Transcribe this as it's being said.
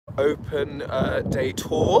open day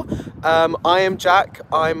tour. I am Jack.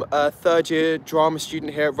 I'm a third year drama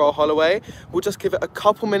student here at Holloway. We'll just give it a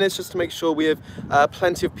couple minutes just to make sure we have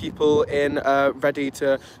plenty of people in ready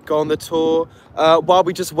to go on the tour. While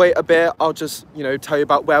we just wait a bit, I'll just tell you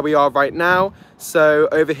about where we are right now. So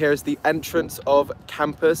over here is the entrance of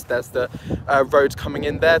campus. There's the road coming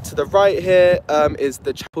in there. To the right here is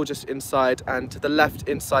the chapel just inside, and to the left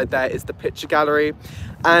inside there is the picture gallery.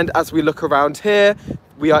 And as we look around here,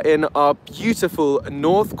 we are in our beautiful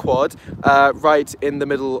North Quad, right in the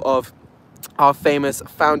middle of our famous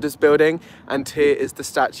Founders Building. And here is the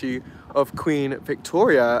statue of Queen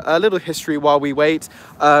Victoria. A little history while we wait.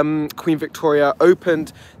 Queen Victoria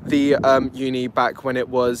opened the uni back when it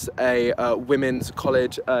was a women's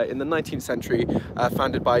college in the 19th century,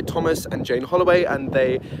 founded by Thomas and Jane Holloway, and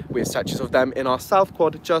we have statues of them in our South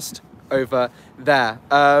Quad just over there.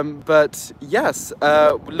 But yes,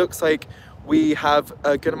 looks like we have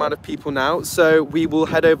a good amount of people now, so we will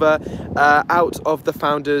head over out of the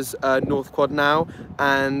Founders North Quad now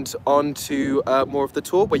and on to more of the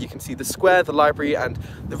tour, where you can see the square, the library and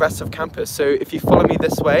the rest of campus. So if you follow me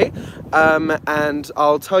this way, and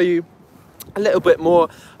I'll tell you a little bit more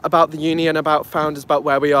about the uni and about Founders, about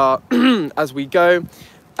where we are as we go.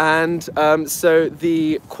 And so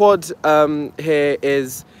the quad here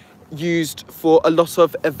is used for a lot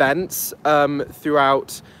of events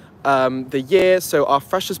throughout the year. So our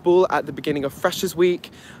Freshers Ball at the beginning of Freshers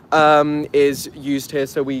Week is used here,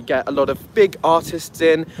 so we get a lot of big artists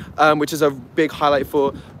in, which is a big highlight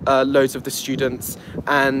for loads of the students,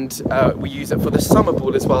 and we use it for the Summer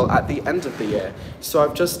Ball as well at the end of the year. So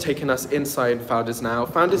I've just taken us inside Founders now.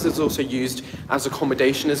 Founders is also used as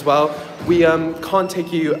accommodation as well. We can't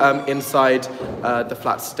take you inside the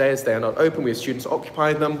flats today as they are not open. We have students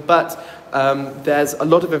occupying them, but there's a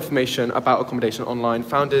lot of information about accommodation online.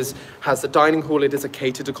 Founders has the dining hall. It is a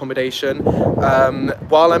catered accommodation.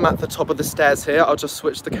 While I'm at the top of the stairs here, I'll just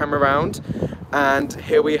switch the camera around, and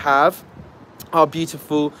here we have our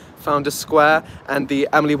beautiful Founders Square and the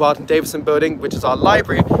Emily Wilding Davison building, which is our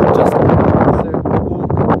library. Just so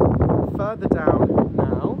walk further down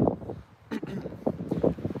now. Please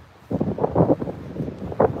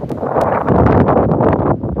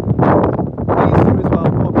do as well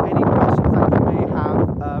pop any questions that you may have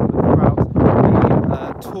throughout the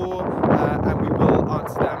tour, and we will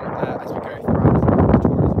answer them as we go throughout the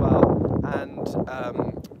tour as well, and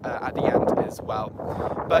at the end as well.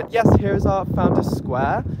 But yes, here's our Founders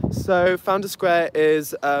Square. So Founders Square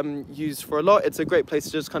is used for a lot. It's a great place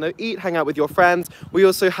to just kind of eat, hang out with your friends. We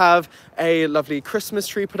also have a lovely Christmas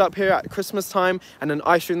tree put up here at Christmas time, and an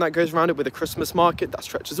ice cream that goes around it with a Christmas market that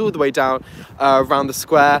stretches all the way down around the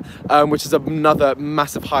square, which is another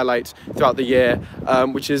massive highlight throughout the year,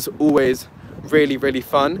 which is always really, really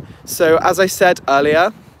fun. So as I said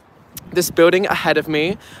earlier, this building ahead of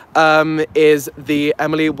me is the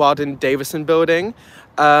Emily Wilding Davison building,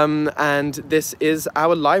 and this is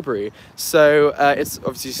our library. So it's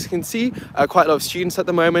obviously, as you can see, quite a lot of students at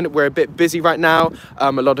the moment. We're a bit busy right now,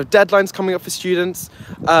 a lot of deadlines coming up for students,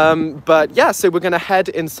 but yeah, so we're going to head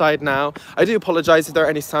inside now. I do apologize if there are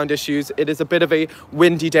any sound issues. It is a bit of a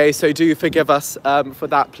windy day, so do forgive us for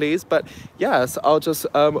that, please. But yes, I'll just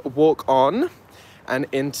walk on and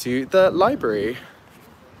into the library.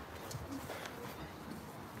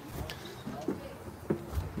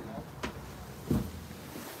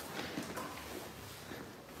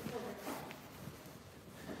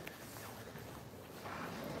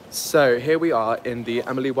 So here we are in the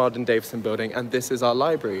Emily Wilding Davison building, and this is our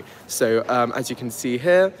library. So as you can see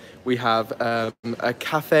here, we have a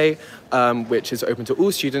cafe which is open to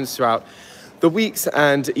all students throughout the weeks,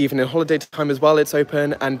 and even in holiday time as well, it's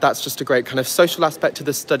open. And that's just a great kind of social aspect to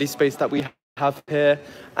the study space that we have here.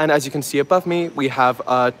 And as you can see above me, we have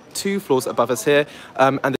 2 floors above us here,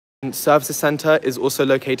 and the Services Centre is also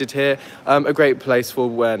located here, a great place for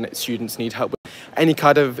when students need help with any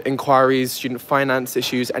kind of inquiries, student finance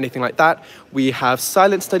issues, anything like that. We have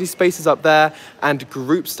silent study spaces up there and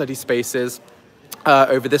group study spaces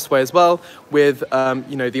over this way as well, with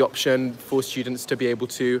the option for students to be able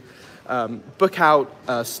to book out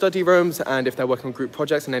study rooms, and if they're working on group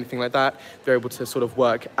projects and anything like that, they're able to sort of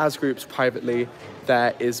work as groups privately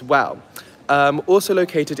there as well. Also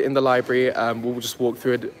located in the library, we'll just walk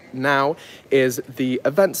through it now, is the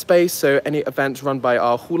event space. So any events run by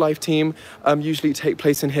our Hall Life team usually take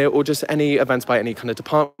place in here, or just any events by any kind of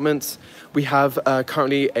departments. We have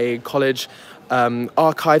currently a college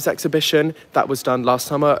archives exhibition that was done last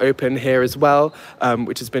summer, open here as well,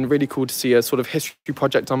 which has been really cool to see a sort of history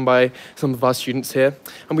project done by some of our students here.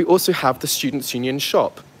 And we also have the Students' Union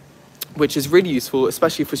shop. which is really useful,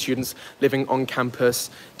 especially for students living on campus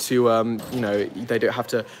to, you know, they don't have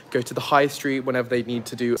to go to the high street whenever they need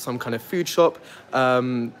to do some kind of food shop.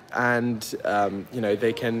 You know,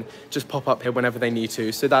 they can just pop up here whenever they need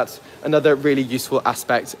to. So that's another really useful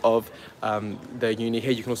aspect of the uni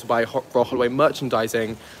here. You can also buy Royal Holloway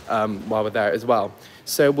merchandising while we're there as well.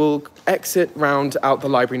 So we'll exit round out the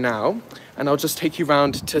library now, and I'll just take you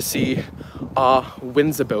round to see our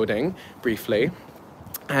Windsor building briefly,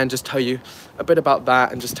 and just tell you a bit about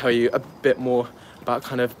that, and just tell you a bit more about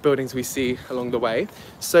kind of buildings we see along the way.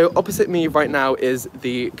 So opposite me right now is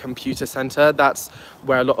the computer center. That's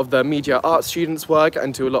where a lot of the media arts students work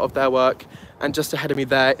and do a lot of their work. And just ahead of me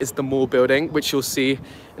there is the mall building, which you'll see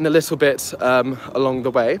in a little bit along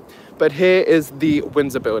the way. But here is the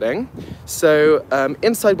Windsor building. So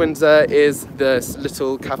inside Windsor is this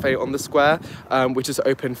little cafe on the square, which is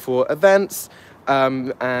open for events,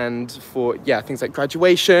 and for, yeah, things like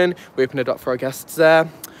graduation. We open it up for our guests there.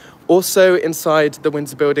 Also inside the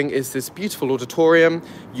Windsor building is this beautiful auditorium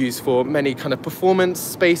used for many kind of performance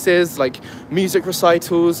spaces, like music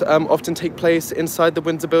recitals often take place inside the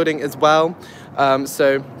Windsor building as well.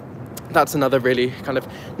 So that's another really kind of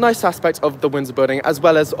nice aspect of the Windsor building, as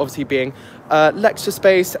well as obviously being lecture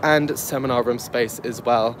space and seminar room space as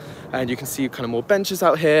well. And you can see kind of more benches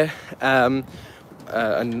out here. And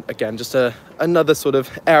again, just another sort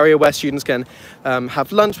of area where students can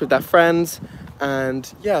have lunch with their friends.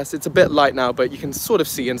 And yes, it's a bit light now, but you can sort of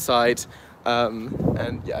see inside.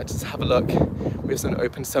 And yeah, just have a look. We have some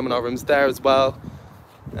open seminar rooms there as well.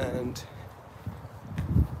 And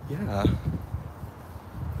yeah.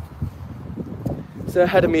 So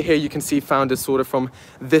ahead of me here, you can see Founders sort of from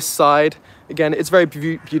this side. Again, it's very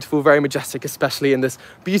beautiful, very majestic, especially in this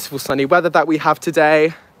beautiful sunny weather that we have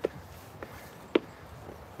today.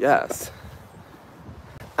 Yes.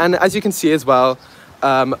 And as you can see as well,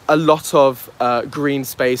 a lot of green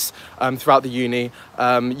space throughout the uni.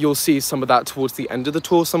 You'll see some of that towards the end of the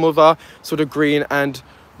tour, some of our sort of green and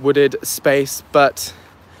wooded space. But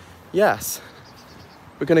yes,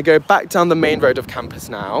 we're going to go back down the main road of campus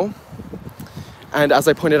now. And as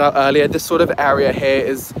I pointed out earlier, this sort of area here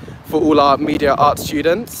is for all our media art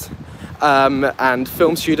students and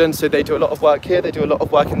film students. So they do a lot of work here. They do a lot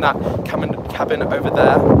of work in that cabin over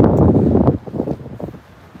there.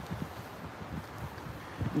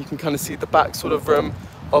 You can kind of see the back sort of room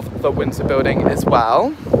of the Windsor building as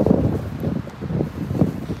well.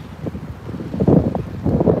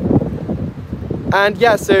 And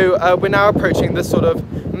yeah, so we're now approaching the sort of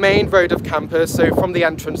main road of campus. So from the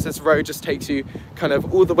entrance, this road just takes you kind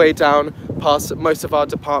of all the way down past most of our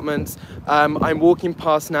departments. I'm walking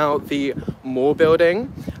past now the Moore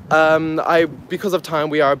building. Because of time,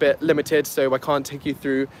 we are a bit limited, so I can't take you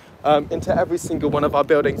through into every single one of our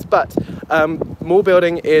buildings. But Moore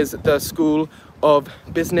building is the School of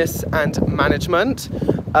Business and Management.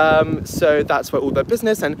 So that's where all the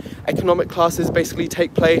business and economic classes basically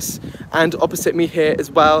take place. And opposite me here as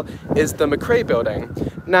well is the McRae building.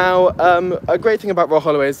 Now, a great thing about Royal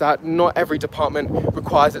Holloway is that not every department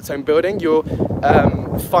requires its own building. You'll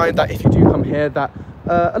find that if you do come here, that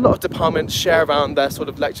a lot of departments share around their sort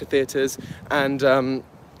of lecture theatres and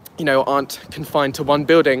you know, aren't confined to one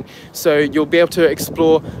building. So you'll be able to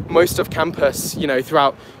explore most of campus, you know,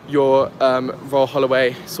 throughout your Royal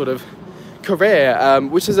Holloway sort of career,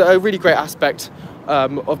 which is a really great aspect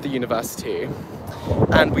of the university.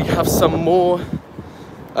 And we have some more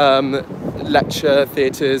lecture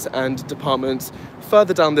theatres and departments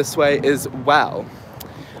further down this way as well.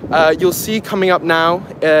 You'll see coming up now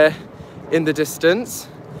in the distance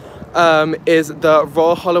is the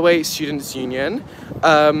Royal Holloway Students' Union,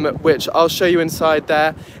 which I'll show you inside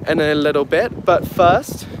there in a little bit. But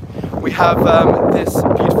first, we have this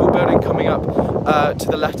beautiful building coming up to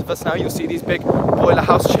the left of us now. You'll see these big boiler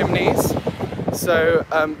house chimneys. So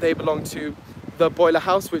they belong to the boiler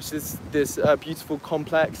house, which is this beautiful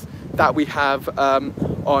complex that we have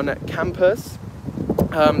on campus.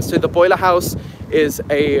 So the boiler house is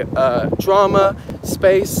a drama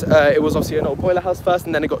space. It was obviously an old boiler house first,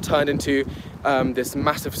 and then it got turned into this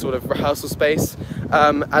massive sort of rehearsal space,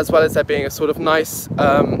 as well as there being a sort of nice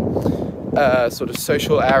sort of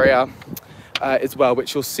social area as well,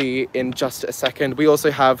 which you'll see in just a second. We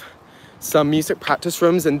also have some music practice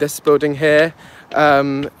rooms in this building here.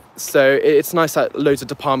 So it's nice that loads of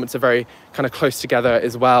departments are very kind of close together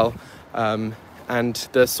as well. And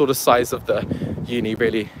the sort of size of the uni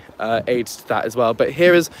really aids to that as well. But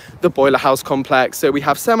here is the boiler house complex. So we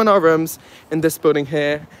have seminar rooms in this building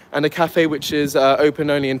here, and a cafe which is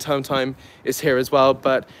open only in term time is here as well.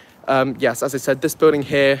 But yes, as I said, this building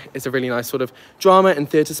here is a really nice sort of drama and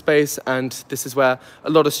theatre space, and this is where a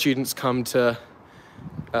lot of students come to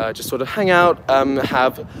just sort of hang out,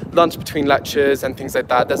 have lunch between lectures and things like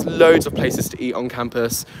that. There's loads of places to eat on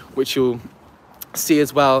campus, which you'll see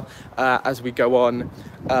as well as we go on.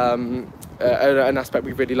 An aspect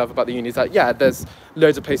we really love about the uni is that, yeah, there's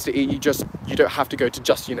loads of places to eat. You don't have to go to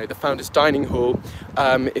just, the Founders Dining Hall.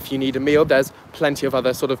 If you need a meal, there's plenty of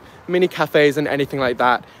other sort of mini cafes and anything like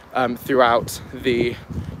that throughout the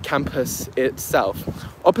campus itself.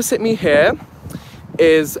 Opposite me here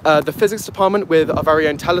is the physics department with our very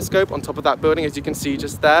own telescope on top of that building, as you can see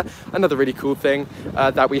just there. Another really cool thing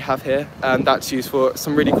that we have here, that's used for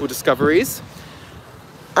some really cool discoveries.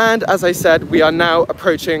 And as I said, we are now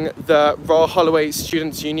approaching the Royal Holloway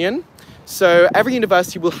Students' Union. So every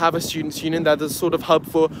university will have a students' union. They're the sort of hub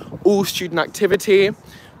for all student activity.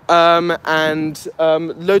 And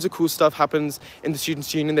loads of cool stuff happens in the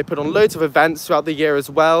students' union. They put on loads of events throughout the year as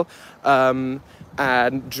well.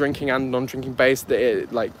 And drinking and non-drinking based.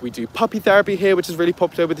 Like we do puppy therapy here, which is really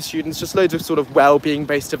popular with the students. Just loads of sort of well-being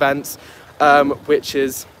based events, which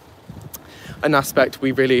is an aspect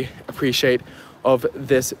we really appreciate of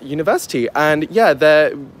this university. And yeah,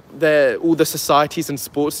 all the societies and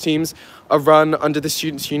sports teams are run under the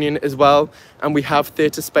students' union as well, and we have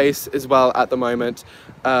theatre space as well at the moment.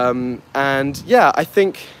 And yeah, I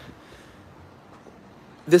think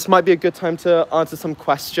this might be a good time to answer some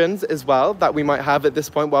questions as well that we might have at this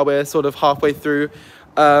point while we're sort of halfway through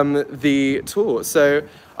the tour. So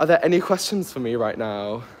are there any questions for me right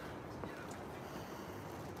now?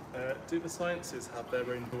 Do the sciences have their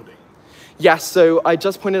own building? Yes, so I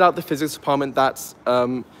just pointed out the physics department that's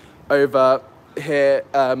over here,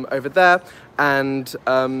 over there, and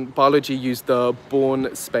biology used the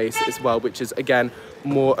Bourne space as well, which is again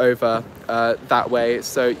more over that way.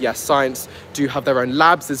 So yes, science do have their own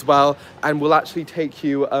labs as well, and we'll actually take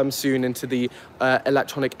you soon into the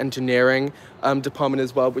electronic engineering department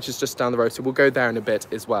as well, which is just down the road. So we'll go there in a bit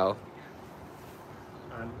as well.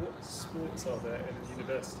 And what sports are there in the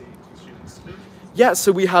university for students to do? Yeah,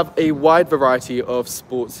 so we have a wide variety of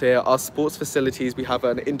sports here. Our sports facilities, we have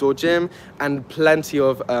an indoor gym and plenty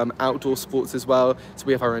of outdoor sports as well. So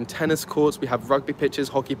we have our own tennis courts, we have rugby pitches,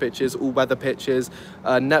 hockey pitches, all-weather pitches,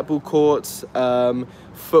 netball courts,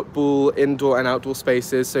 football, indoor and outdoor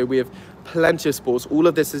spaces. So we have plenty of sports. All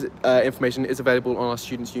of this information is available on our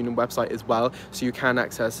Students' Union website as well, so you can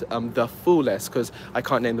access the full list, because I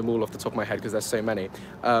can't name them all off the top of my head because there's so many.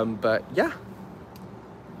 But yeah.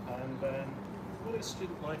 What is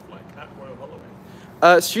student life like at Royal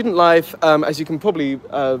Holloway? Student life, as you can probably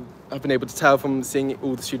have been able to tell from seeing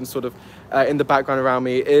all the students sort of in the background around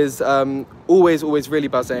me, is always really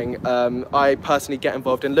buzzing. I personally get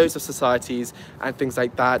involved in loads of societies and things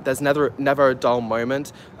like that. There's never a dull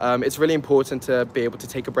moment. It's really important to be able to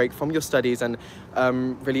take a break from your studies and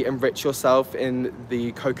really enrich yourself in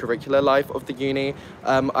the co-curricular life of the uni.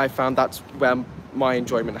 I found that's where my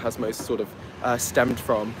enjoyment has most sort of stemmed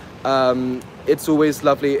from. It's always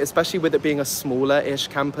lovely, especially with it being a smaller-ish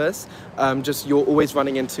campus. Just you're always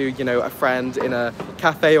running into, a friend in a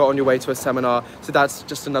cafe or on your way to a seminar. So that's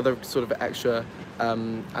just another sort of extra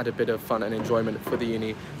added bit of fun and enjoyment for the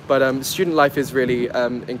uni. But student life is really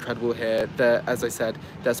incredible here. As I said,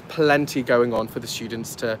 there's plenty going on for the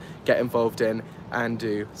students to get involved in and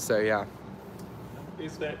do. So yeah.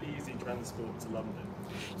 Is there easy transport to London?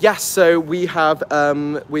 Yes, so we have,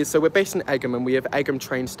 we're based in Egham, and we have Egham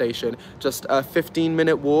train station, just a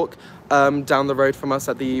 15-minute walk down the road from us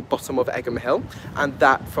at the bottom of Egham Hill, and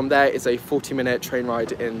that from there is a 40-minute train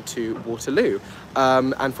ride into Waterloo.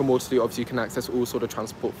 And from Waterloo, obviously, you can access all sort of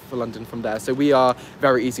transport for London from there. So we are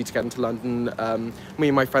very easy to get into London. Me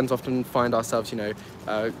and my friends often find ourselves,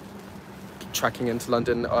 trekking into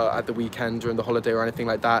London at the weekend during the holiday or anything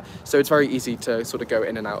like that. So it's very easy to sort of go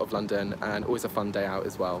in and out of London, and always a fun day out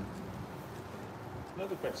as well.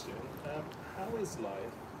 Another question, how is life,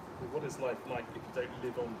 or what is life like if you don't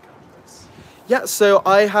live on campus? Yeah, so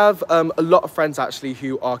I have a lot of friends actually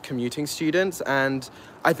who are commuting students, and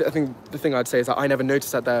I think the thing I'd say is that I never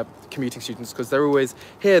noticed that they're commuting students, because they're always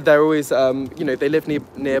here, they're always, they live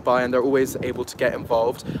nearby, and they're always able to get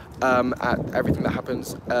involved at everything that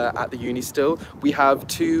happens at the uni still. We have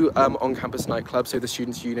two on-campus nightclubs, so the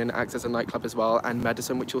Students' Union acts as a nightclub as well, and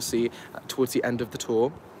Medicine, which you'll see towards the end of the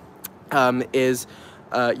tour, is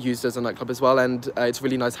used as a nightclub as well, and it's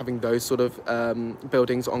really nice having those sort of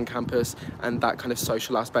buildings on campus, and that kind of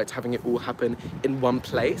social aspect, having it all happen in one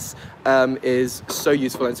place is so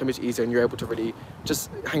useful and so much easier, and you're able to really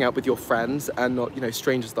just hang out with your friends and not, you know,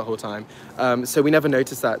 strangers the whole time. So we never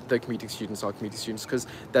notice that the commuting students are commuting students because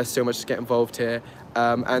there's so much to get involved here,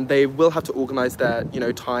 and they will have to organise their, you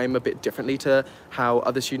know, time a bit differently to how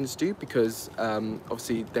other students do, because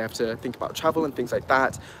obviously they have to think about travel and things like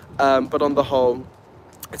that, but on the whole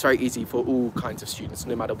it's very easy for all kinds of students,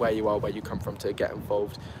 no matter where you are, where you come from, to get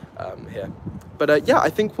involved here. But yeah, I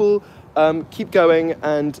think we'll keep going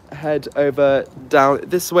and head over down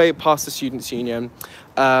this way past the Students' Union.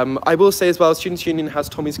 I will say as well, Students' Union has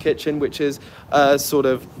Tommy's Kitchen, which is a sort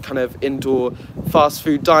of kind of indoor fast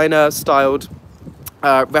food diner styled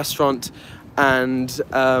restaurant. And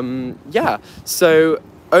yeah, so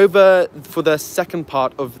over for the second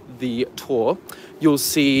part of the tour, you'll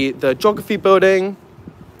see the geography building,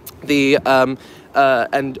 the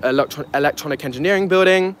electronic engineering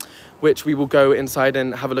building, which we will go inside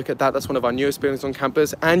and have a look at that. That's one of our newest buildings on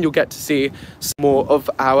campus, and you'll get to see some more of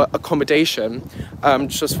our accommodation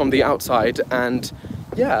just from the outside. And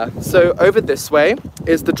yeah, so over this way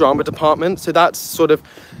is the drama department. So that's sort of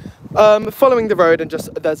following the road, and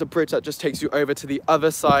just there's a bridge that just takes you over to the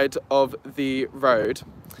other side of the road.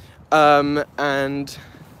 And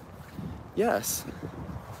yes,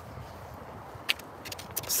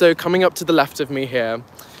 so coming up to the left of me here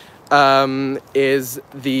is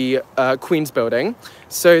the Queen's Building.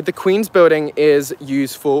 So the Queen's Building is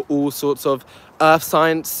used for all sorts of earth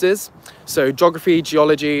sciences, so geography,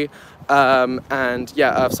 geology, and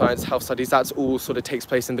yeah, earth science, health studies. That's all sort of takes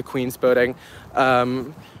place in the Queen's Building.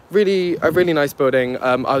 Really a really nice building.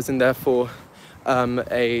 I was in there for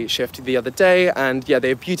a shift the other day, and yeah, they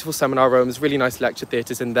have beautiful seminar rooms, really nice lecture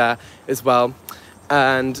theatres in there as well.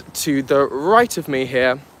 And to the right of me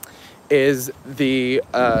here is the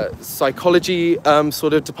psychology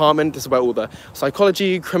sort of department. This is where all the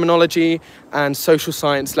psychology, criminology, and social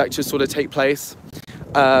science lectures sort of take place.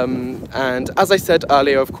 And as I said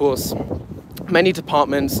earlier, of course, many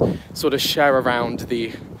departments sort of share around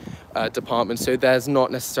the department, so there's not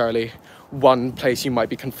necessarily one place you might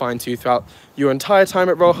be confined to throughout your entire time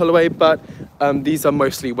at Royal Holloway, but these are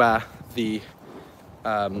mostly where the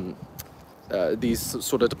these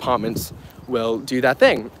sort of departments will do their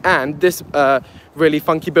thing. And this really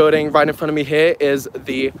funky building right in front of me here is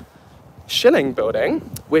the Schilling building,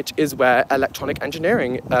 which is where electronic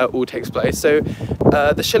engineering all takes place. So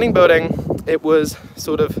the Schilling building, it was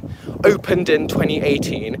sort of opened in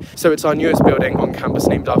 2018. So it's our newest building on campus,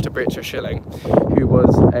 named after British Schilling, who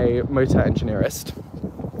was a motor engineerist.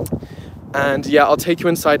 And yeah, I'll take you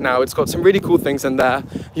inside now. It's got some really cool things in there.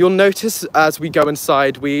 You'll notice as we go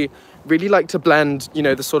inside, we really like to blend, you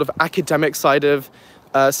know, the sort of academic side of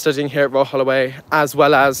studying here at Royal Holloway, as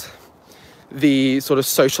well as the sort of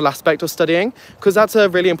social aspect of studying, because that's a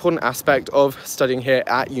really important aspect of studying here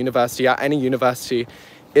at university, at any university,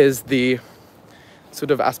 is the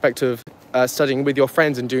sort of aspect of studying with your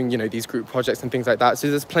friends and doing, you know, these group projects and things like that. So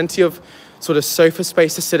there's plenty of sort of sofa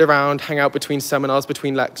space to sit around, hang out between seminars,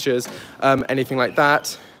 between lectures, anything like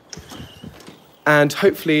that. And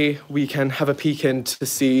hopefully we can have a peek in to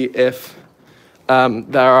see if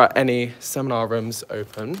there are any seminar rooms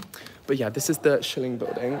open. But yeah, this is the Schilling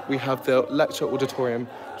building. We have the lecture auditorium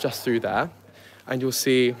just through there, and you'll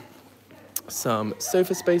see some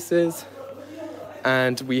sofa spaces,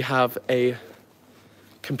 and we have a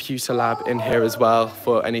computer lab in here as well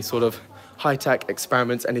for any sort of high-tech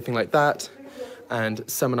experiments, anything like that, and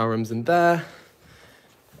seminar rooms in there,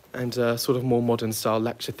 and a sort of more modern style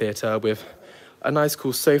lecture theatre with a nice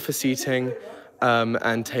cool sofa seating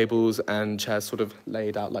and tables and chairs sort of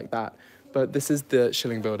laid out like that. But this is the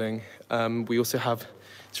Schilling building. We also have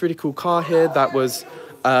this really cool car here that was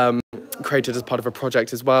created as part of a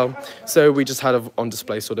project as well. So we just had on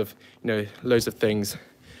display sort of, you know, loads of things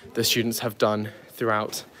the students have done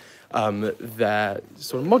throughout their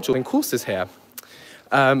sort of module and courses here.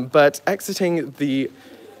 But exiting the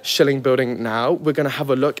Schilling building now, we're going to have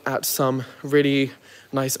a look at some really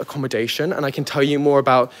nice accommodation, and I can tell you more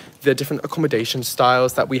about the different accommodation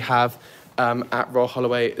styles that we have at Royal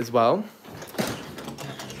Holloway as well.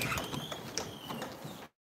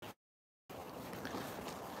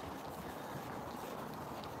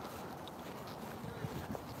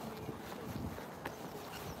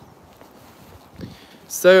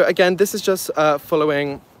 So again, this is just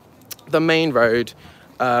following the main road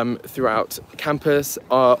throughout campus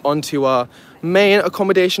onto our main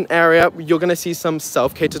accommodation area. You're going to see some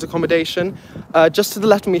self-catered accommodation. Just to the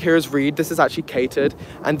left of me here is Reed. This is actually catered,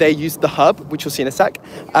 and they use the hub, which you'll see in a sec,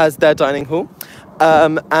 as their dining hall.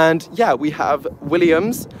 And yeah, we have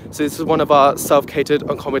Williams. So this is one of our self-catered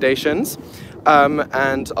accommodations.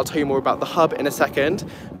 And I'll tell you more about the hub in a second.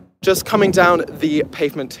 Just coming down the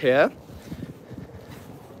pavement here.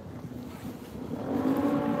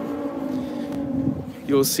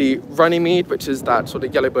 You'll see Runnymede, which is that sort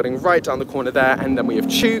of yellow building right down the corner there. And then we have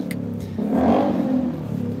Chuk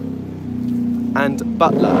and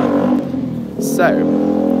Butler. So,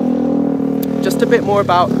 just a bit more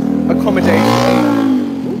about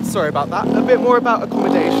accommodation. Sorry about that. A bit more about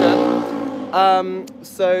accommodation.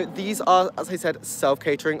 So these are, as I said,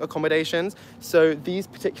 self-catering accommodations. So these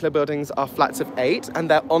particular buildings are flats of 8 and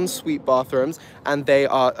they're ensuite bathrooms and they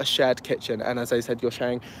are a shared kitchen. And as I said, you're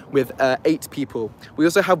sharing with 8 people. We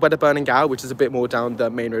also have Wedderburn and Gower, which is a bit more down the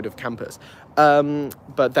main road of campus.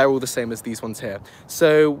 But they're all the same as these ones here.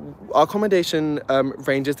 So our accommodation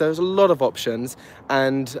ranges, there's a lot of options.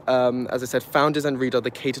 And as I said, Founders and Reed are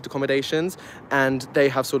the catered accommodations, and they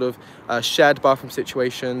have sort of shared bathroom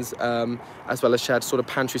situations, as well as shared sort of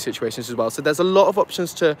pantry situations as well. So there's a lot of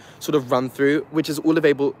options to sort of run through, which is all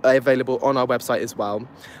available on our website as well.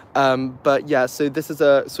 But yeah, so this is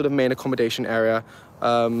a sort of main accommodation area.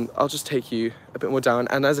 I'll just take you a bit more down.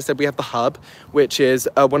 And as I said, we have the hub, which is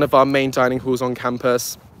one of our main dining halls on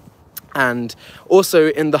campus. And also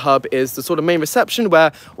in the hub is the sort of main reception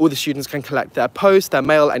where all the students can collect their post, their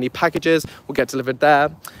mail, any packages will get delivered there.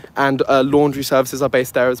 And laundry services are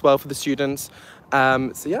based there as well for the students.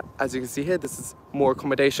 So yeah, as you can see here, this is more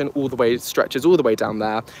accommodation all the way, stretches all the way down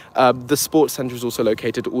there. The sports centre is also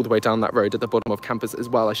located all the way down that road at the bottom of campus as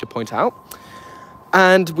well, I should point out.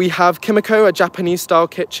 And we have Kimiko, a Japanese-style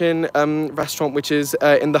kitchen restaurant, which is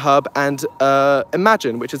in the hub, and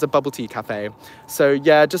Imagine, which is a bubble tea cafe. So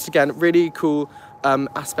yeah, just again, really cool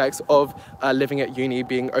aspects of living at uni,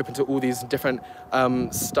 being open to all these different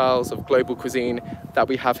styles of global cuisine that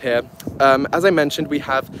we have here. As I mentioned, we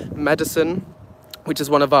have Medicine, which is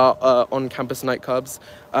one of our on-campus nightclubs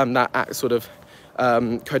that acts sort of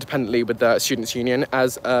codependently with the Students' Union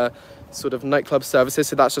as sort of nightclub services.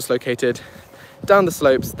 So that's just located down the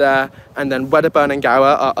slopes there, and then Wedderburn and Gower,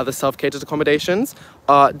 our other self-catered accommodations,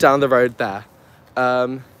 are down the road there.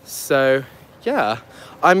 So yeah,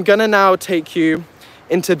 I'm gonna now take you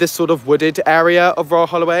into this sort of wooded area of Royal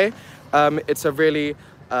Holloway. It's a really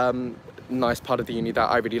nice part of the uni that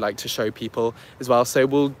I really like to show people as well. So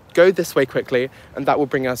we'll go this way quickly and that will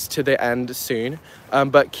bring us to the end soon.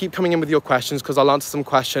 But keep coming in with your questions because I'll answer some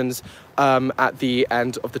questions at the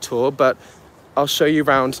end of the tour, but I'll show you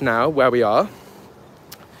around now where we are.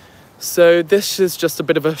 So this is just a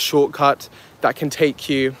bit of a shortcut that can take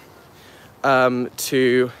you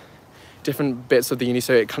to different bits of the uni.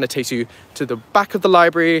 So it kind of takes you to the back of the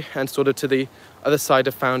library and sort of to the other side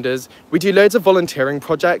of Founders. We do loads of volunteering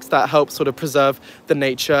projects that help sort of preserve the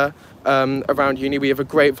nature around uni. We have a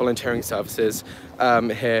great volunteering services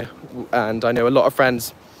here, and I know a lot of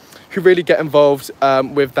friends who really get involved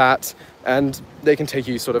with that, and they can take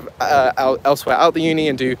you sort of elsewhere out the uni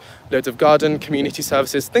and do loads of garden, community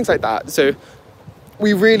services, things like that. So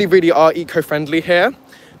we really, really are eco-friendly here,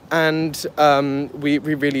 and we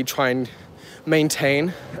really try and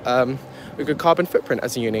maintain a good carbon footprint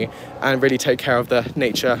as a uni and really take care of the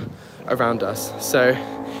nature around us. So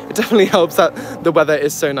it definitely helps that the weather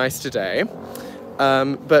is so nice today.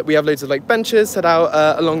 But we have loads of like benches set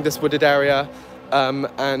out along this wooded area,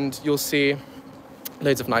 and you'll see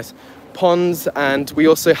loads of nice ponds, and we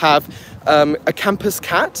also have a campus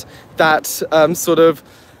cat that sort of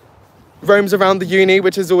roams around the uni,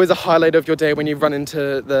 which is always a highlight of your day when you run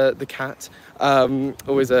into the cat.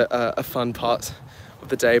 Always a fun part of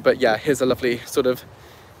the day. But yeah, here's a lovely sort of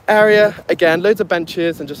area. Again, loads of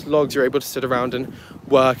benches and just logs. You're able to sit around and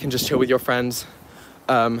work and just chill with your friends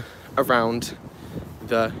around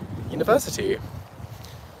the university.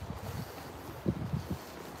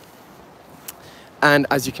 And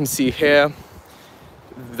as you can see here,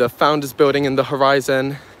 the Founders building in the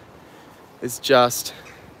horizon is just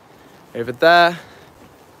over there.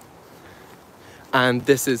 And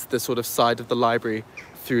this is the sort of side of the library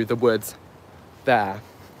through the woods there.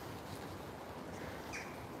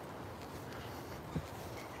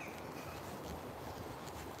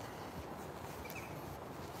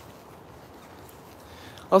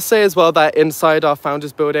 I'll say as well that inside our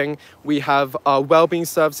Founders building, we have our wellbeing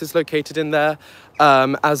services located in there,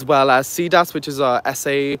 as well as CDAS, which is our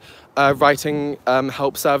essay writing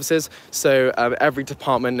help services. So every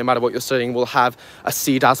department, no matter what you're studying, will have a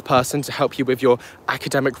CDAS person to help you with your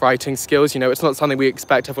academic writing skills. You know, it's not something we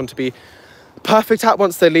expect everyone to be perfect at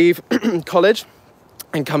once they leave college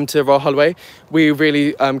and come to Royal Holloway. We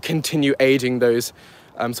really continue aiding those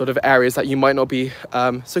sort of areas that you might not be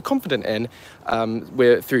so confident in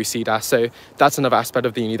through CDAS. So that's another aspect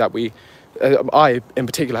of the uni that I in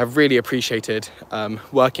particular have really appreciated,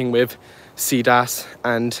 working with CDAS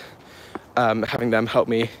and having them help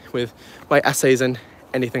me with my essays and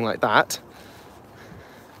anything like that.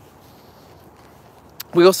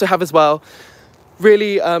 We also have as well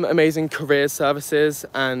really amazing career services,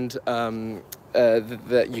 and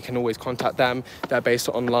that you can always contact them. They're based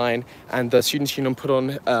online, and the Students' Union put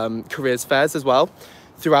on careers fairs as well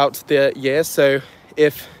throughout the year. So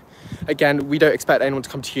if, again, we don't expect anyone to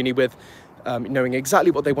come to uni with knowing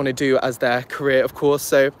exactly what they want to do as their career, of course.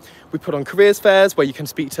 So we put on careers fairs where you can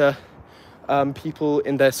speak to people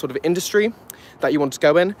in their sort of industry that you want to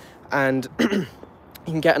go in, and you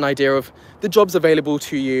can get an idea of the jobs available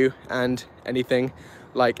to you and anything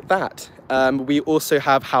like that. We also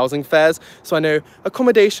have housing fairs. So I know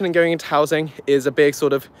accommodation and going into housing is a big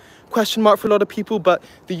sort of question mark for a lot of people, but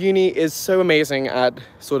the uni is so amazing at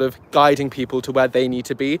sort of guiding people to where they need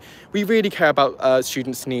to be. We really care about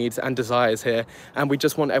students' needs and desires here, and we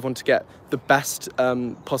just want everyone to get the best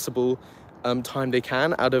possible time they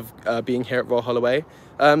can out of being here at Royal Holloway.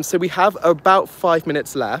 So we have about 5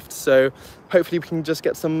 minutes left, so hopefully we can just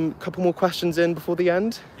get some couple more questions in before the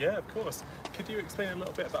end. Yeah, of course. Could you explain a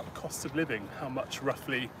little bit about the cost of living, how much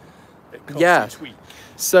roughly it costs each week?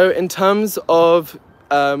 So in terms of,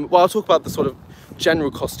 well, I'll talk about the sort of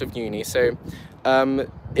general cost of uni. So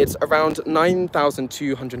it's around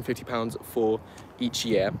 £9,250 for each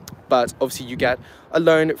year, but obviously you get a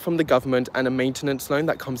loan from the government and a maintenance loan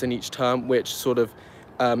that comes in each term, which sort of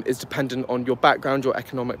is dependent on your background, your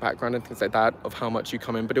economic background and things like that, of how much you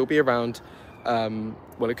come in. But it'll be around,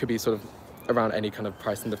 well, it could be sort of around any kind of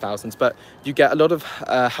price in the thousands, but you get a lot of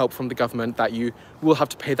help from the government that you will have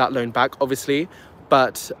to pay that loan back, obviously.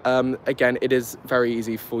 But again, it is very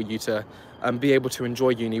easy for you to be able to enjoy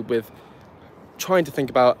uni with trying to think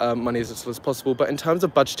about money as little as possible. But in terms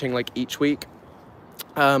of budgeting, like each week,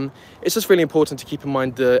 it's just really important to keep in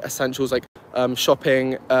mind the essentials like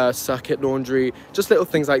shopping, circuit laundry, just little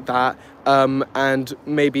things like that, and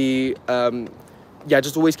maybe yeah,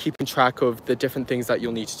 just always keeping track of the different things that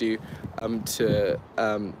you'll need to do to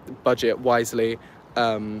budget wisely,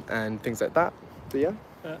 and things like that. But yeah.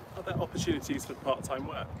 Are there opportunities for part-time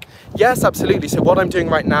work? Yes, absolutely. So what I'm doing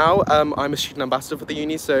right now, I'm a student ambassador for the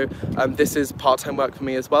uni, so this is part-time work for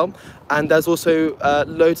me as well. And there's also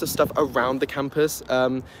loads of stuff around the campus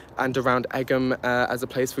and around Egham as a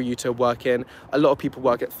place for you to work in. A lot of people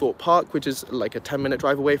work at Thorpe Park, which is like a 10-minute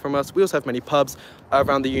drive away from us. We also have many pubs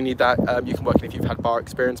around the uni that you can work in if you've had bar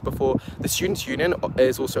experience before. The Students' Union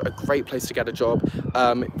is also a great place to get a job,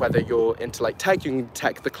 whether you're into like tech, you can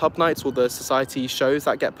tech the club nights or the society shows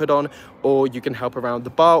that get put on, or you can help around the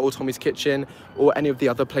bar or Tommy's Kitchen or any of the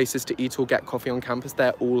other places to eat or get coffee on campus.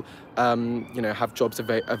 They're all, you know, have jobs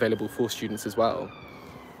available for students as well.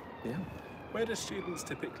 Yeah. Where do students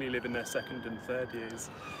typically live in their second and third years?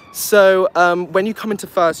 So when you come into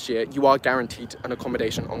first year, you are guaranteed an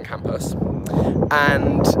accommodation on campus.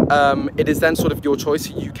 And it is then sort of your choice.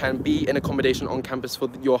 You can be in accommodation on campus for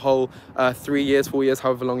your whole 3 years, 4 years,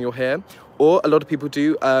 however long you're here. Or a lot of people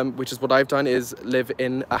do, which is what I've done, is live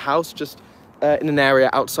in a house just in an area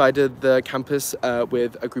outside of the campus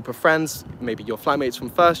with a group of friends, maybe your flatmates from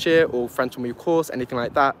first year or friends from your course, anything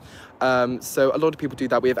like that. So a lot of people do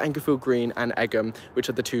that. We have Englefield Green and Egham, which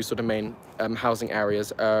are the two sort of main housing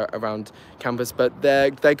areas around campus, but they're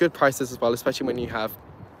good prices as well, especially when you have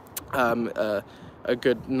a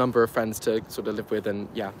good number of friends to sort of live with. And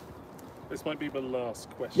yeah. This might be the last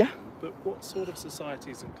question, yeah, but what sort of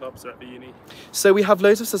societies and clubs are at the uni? So we have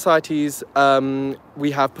loads of societies.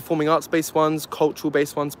 We have performing arts based ones, cultural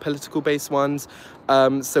based ones, political based ones.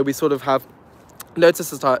 So we sort of have loads of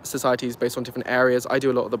societies based on different areas. I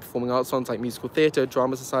do a lot of the performing arts ones like musical theatre,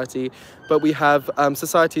 drama society, but we have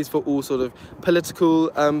societies for all sort of political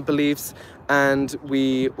beliefs, and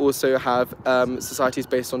we also have societies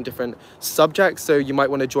based on different subjects. So you might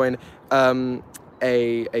want to join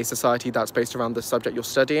a society that's based around the subject you're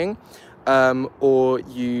studying, or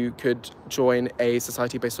you could join a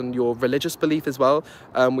society based on your religious belief as well.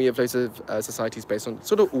 We have loads of societies based on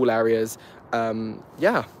sort of all areas.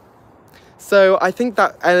 Yeah. So I think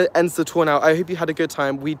that ends the tour now. I hope you had a good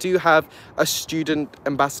time. We do have a student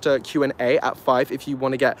ambassador Q&A at 5 if you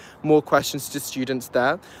want to get more questions to students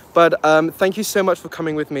there. But thank you so much for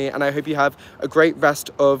coming with me, and I hope you have a great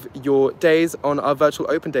rest of your days on our virtual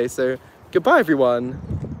open day. So goodbye,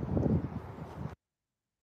 everyone.